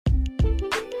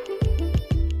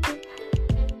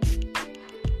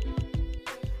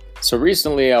So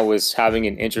recently, I was having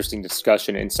an interesting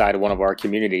discussion inside one of our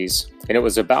communities, and it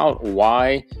was about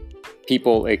why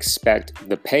people expect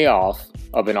the payoff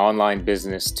of an online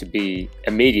business to be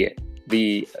immediate,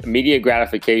 the immediate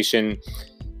gratification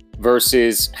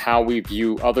versus how we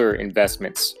view other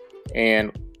investments.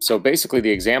 And so basically, the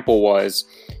example was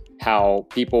how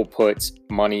people put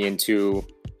money into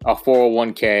a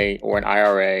 401k or an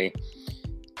IRA,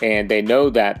 and they know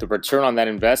that the return on that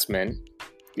investment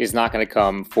is not going to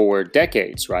come for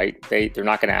decades, right? They're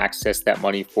not going to access that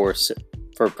money for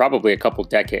probably a couple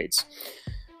decades.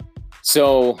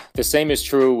 So the same is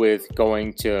true with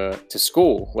going to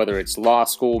school, whether it's law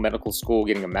school, medical school,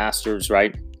 getting a master's,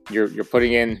 right? You're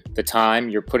putting in the time,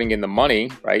 you're putting in the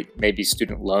money, right? Maybe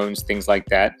student loans, things like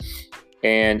that.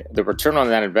 And the return on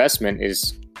that investment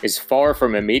is far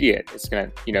from immediate. It's going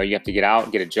to, you have to get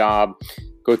out, get a job,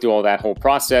 go through all that whole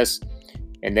process.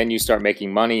 And then you start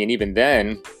making money. And even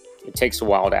then, it takes a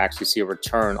while to actually see a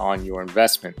return on your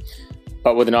investment.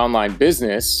 But with an online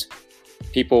business,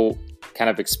 people kind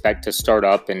of expect to start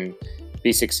up and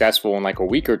be successful in like a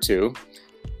week or two.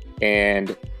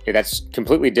 And that's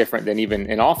completely different than even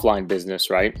an offline business,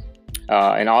 right?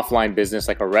 An offline business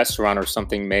like a restaurant or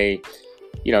something may,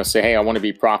 say, hey, I want to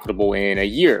be profitable in a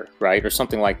year, right? Or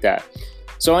something like that.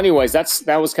 So anyways,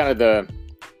 that was kind of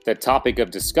the topic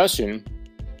of discussion.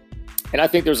 And I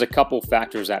think there's a couple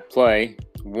factors at play.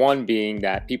 One being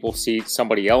that people see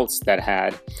somebody else that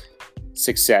had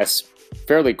success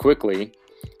fairly quickly,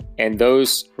 and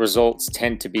those results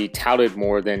tend to be touted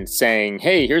more than saying,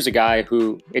 hey, here's a guy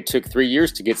who it took 3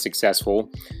 years to get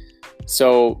successful.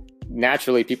 So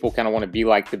naturally, people kind of want to be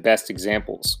like the best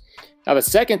examples. Now, the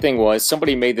second thing was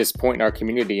somebody made this point in our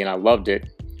community, and I loved it,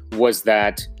 was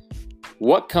that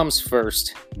what comes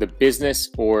first, the business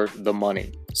or the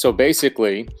money? So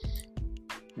basically,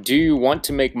 do you want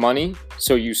to make money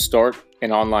so you start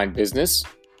an online business?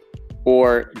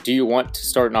 Or do you want to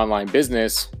start an online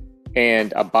business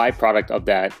and a byproduct of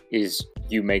that is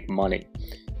you make money?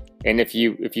 And if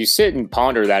you sit and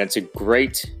ponder that, it's a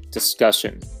great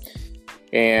discussion.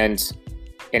 And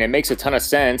it makes a ton of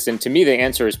sense. And to me, the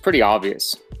answer is pretty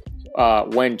obvious.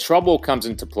 When trouble comes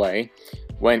into play,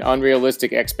 when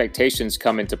unrealistic expectations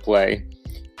come into play,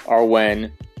 or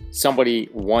when somebody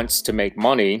wants to make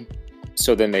money,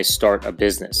 so then they start a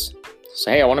business.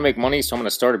 So, hey, I want to make money, so I'm going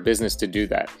to start a business to do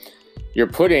that. You're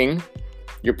putting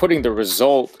the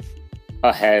result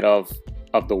ahead of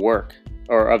the work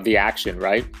or of the action,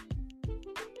 right?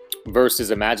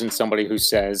 Versus imagine somebody who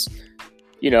says,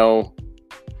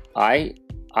 I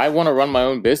want to run my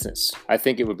own business. I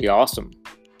think it would be awesome.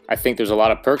 I think there's a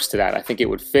lot of perks to that. I think it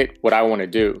would fit what I want to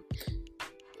do.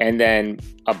 And then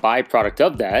a byproduct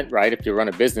of that, right, if you run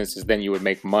a business, is then you would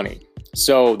make money.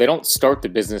 So they don't start the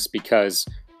business because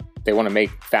they want to make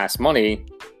fast money.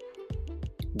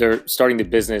 They're starting the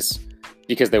business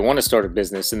because they want to start a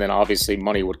business, and then obviously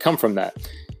money would come from that.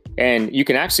 And you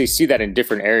can actually see that in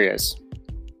different areas.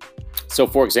 So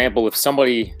for example, if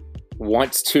somebody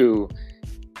wants to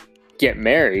get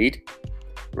married,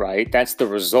 right, that's the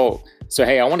result. So,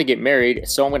 hey, I want to get married,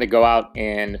 so I'm going to go out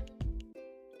and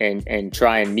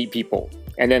try and meet people.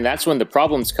 And then that's when the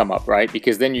problems come up, right?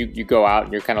 Because then you go out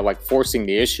and you're kind of like forcing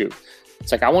the issue.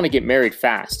 It's like, I want to get married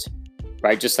fast,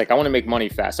 right? Just like I want to make money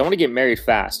fast. I want to get married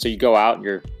fast. So you go out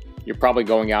and you're probably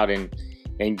going out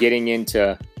and getting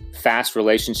into fast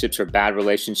relationships or bad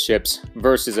relationships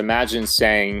versus imagine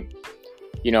saying,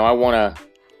 I want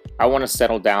to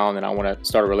settle down and I want to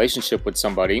start a relationship with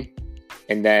somebody.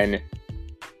 And then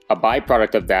a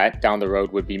byproduct of that down the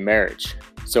road would be marriage.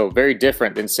 So very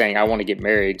different than saying, I want to get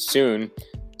married soon,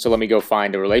 so let me go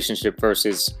find a relationship,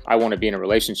 versus I want to be in a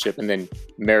relationship and then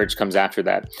marriage comes after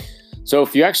that. So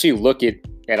if you actually look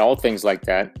at all things like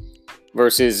that,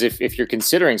 versus if you're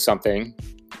considering something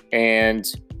and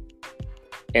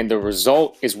the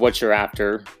result is what you're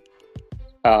after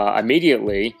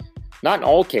immediately, not in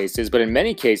all cases, but in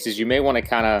many cases, you may want to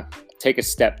kind of take a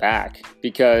step back,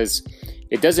 because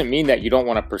it doesn't mean that you don't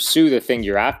want to pursue the thing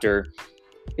you're after.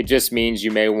 It just means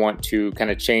you may want to kind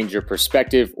of change your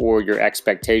perspective or your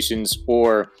expectations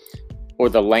or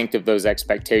the length of those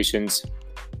expectations.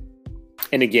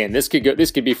 And again, this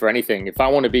could be for anything. If I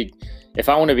want to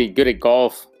be good at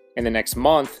golf in the next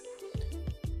month,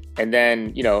 and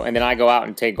then I go out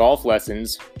and take golf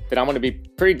lessons, then I'm going to be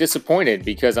pretty disappointed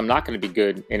because I'm not going to be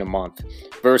good in a month.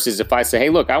 Versus if I say, hey,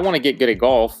 look, I want to get good at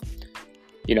golf,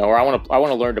 or I want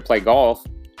to learn to play golf.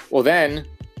 Well, then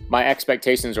my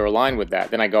expectations are aligned with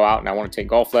that. Then I go out and I want to take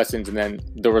golf lessons, and then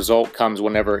the result comes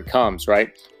whenever it comes,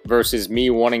 right? Versus me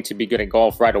wanting to be good at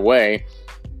golf right away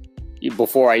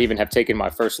before I even have taken my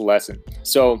first lesson.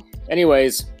 So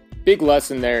anyways, big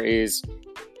lesson there is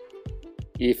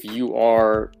if you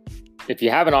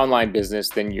have an online business,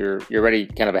 then you're already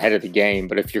kind of ahead of the game.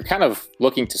 But if you're kind of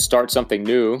looking to start something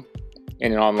new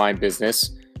in an online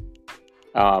business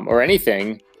or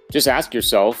anything, just ask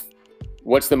yourself,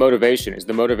 what's the motivation? Is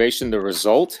the motivation the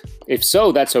result? If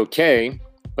so, that's okay.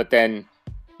 But then,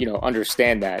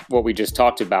 understand that what we just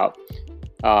talked about.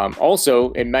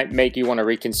 Also, it might make you want to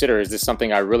reconsider, is this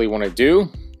something I really want to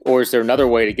do? Or is there another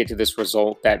way to get to this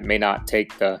result that may not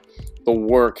take the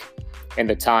work and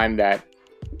the time that,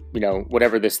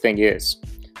 whatever this thing is?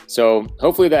 So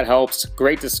hopefully that helps.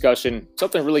 Great discussion,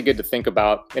 something really good to think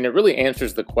about. And it really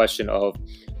answers the question of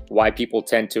why people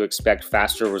tend to expect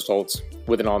faster results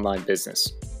with an online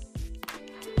business.